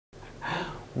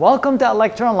Welcome to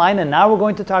Lecture Online, and now we're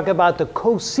going to talk about the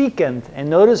cosecant. And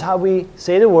notice how we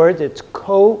say the word, it's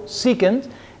cosecant,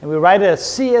 and we write it as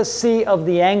CSC of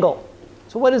the angle.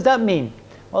 So what does that mean?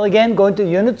 Well, again, going to the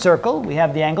unit circle, we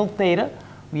have the angle theta.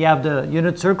 We have the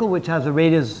unit circle, which has a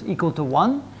radius equal to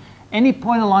 1. Any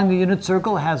point along the unit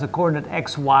circle has a coordinate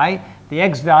x, y. The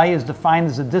x value is defined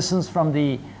as the distance from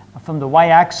the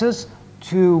y-axis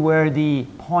to where the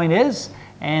point is,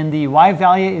 and the y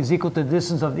value is equal to the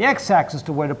distance of the x-axis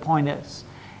to where the point is.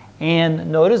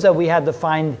 And notice that we had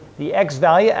defined the x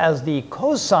value as the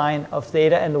cosine of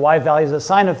theta and the y value as the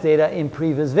sine of theta in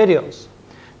previous videos.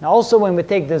 Now also, when we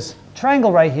take this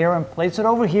triangle right here and place it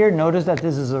over here, notice that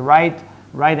this is a right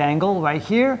angle right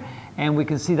here, and we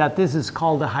can see that this is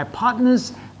called the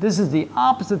hypotenuse. This is the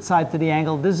opposite side to the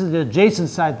angle. This is the adjacent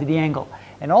side to the angle.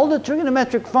 And all the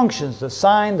trigonometric functions, the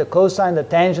sine, the cosine, the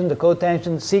tangent, the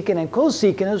cotangent, secant, and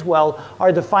cosecant as well,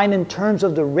 are defined in terms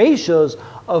of the ratios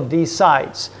of these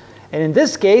sides. And in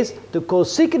this case, the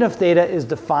cosecant of theta is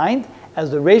defined as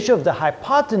the ratio of the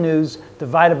hypotenuse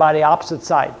divided by the opposite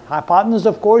side. Hypotenuse,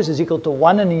 of course, is equal to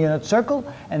 1 in the unit circle,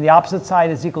 and the opposite side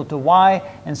is equal to y.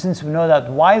 And since we know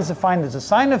that y is defined as the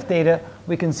sine of theta,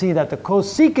 we can see that the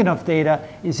cosecant of theta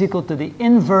is equal to the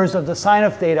inverse of the sine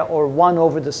of theta, or 1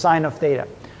 over the sine of theta.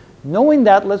 Knowing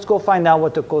that, let's go find out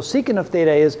what the cosecant of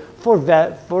theta is for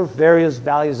various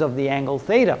values of the angle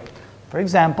theta. For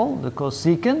example, the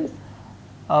cosecant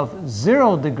of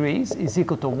 0 degrees is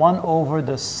equal to 1 over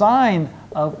the sine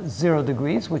of 0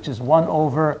 degrees, which is 1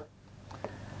 over,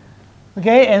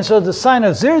 okay, and so the sine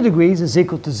of 0 degrees is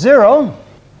equal to 0,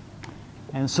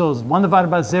 and so 1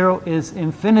 divided by 0 is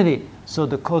infinity. So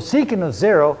the cosecant of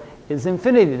 0 is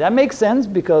infinity. That makes sense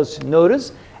because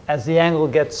notice, as the angle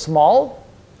gets small,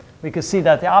 we can see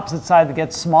that the opposite side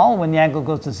gets small. When the angle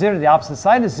goes to 0, the opposite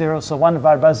side is 0, so 1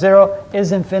 divided by 0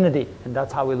 is infinity. And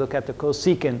that's how we look at the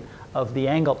cosecant of the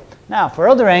angle. Now, for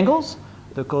other angles,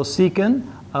 the cosecant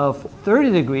of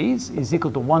 30 degrees is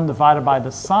equal to 1 divided by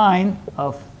the sine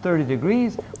of 30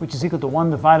 degrees, which is equal to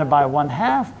 1 divided by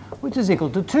 1/2, which is equal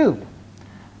to 2.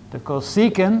 The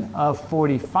cosecant of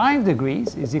 45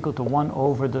 degrees is equal to 1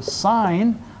 over the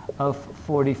sine of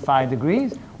 45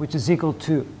 degrees, which is equal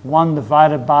to 1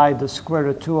 divided by the square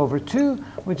root of 2 over 2,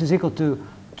 which is equal to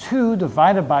 2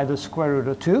 divided by the square root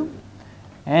of 2.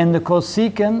 And the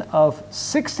cosecant of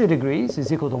 60 degrees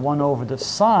is equal to 1 over the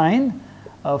sine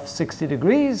of 60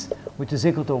 degrees, which is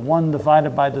equal to 1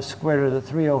 divided by the square root of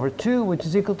 3 over 2, which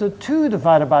is equal to 2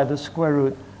 divided by the square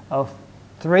root of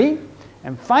 3.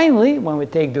 And finally, when we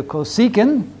take the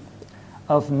cosecant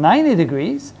of 90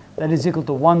 degrees, that is equal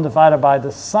to 1 divided by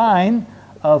the sine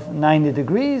of 90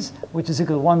 degrees, which is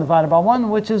equal to 1 divided by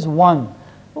 1, which is 1.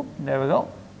 Oh, there we go,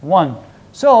 1.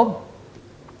 So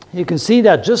you can see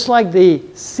that just like the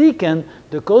secant,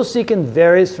 the cosecant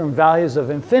varies from values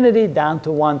of infinity down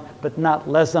to 1, but not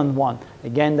less than 1.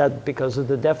 Again, that's because of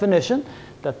the definition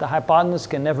that the hypotenuse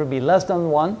can never be less than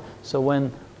 1. So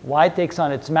when y takes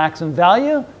on its maximum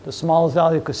value, the smallest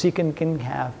value cosecant can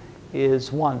have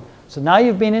is 1. So now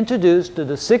you've been introduced to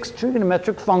the 6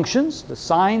 trigonometric functions: the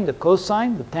sine, the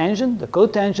cosine, the tangent, the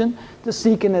cotangent, the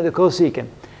secant, and the cosecant.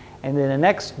 And in the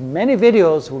next many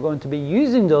videos, we're going to be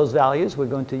using those values. We're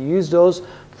going to use those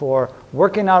for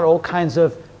working out all kinds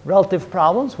of relative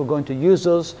problems. We're going to use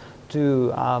those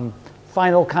to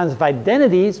find all kinds of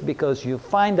identities, because you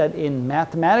find that in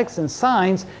mathematics and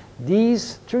science,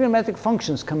 these trigonometric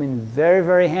functions come in very,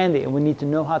 very handy, and we need to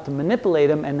know how to manipulate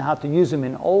them and how to use them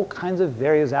in all kinds of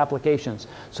various applications.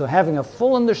 So having a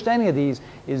full understanding of these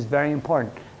is very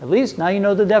important. At least now you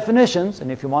know the definitions,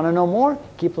 and if you want to know more,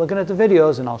 keep looking at the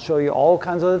videos, and I'll show you all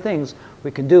kinds of other things we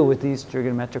can do with these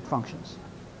trigonometric functions.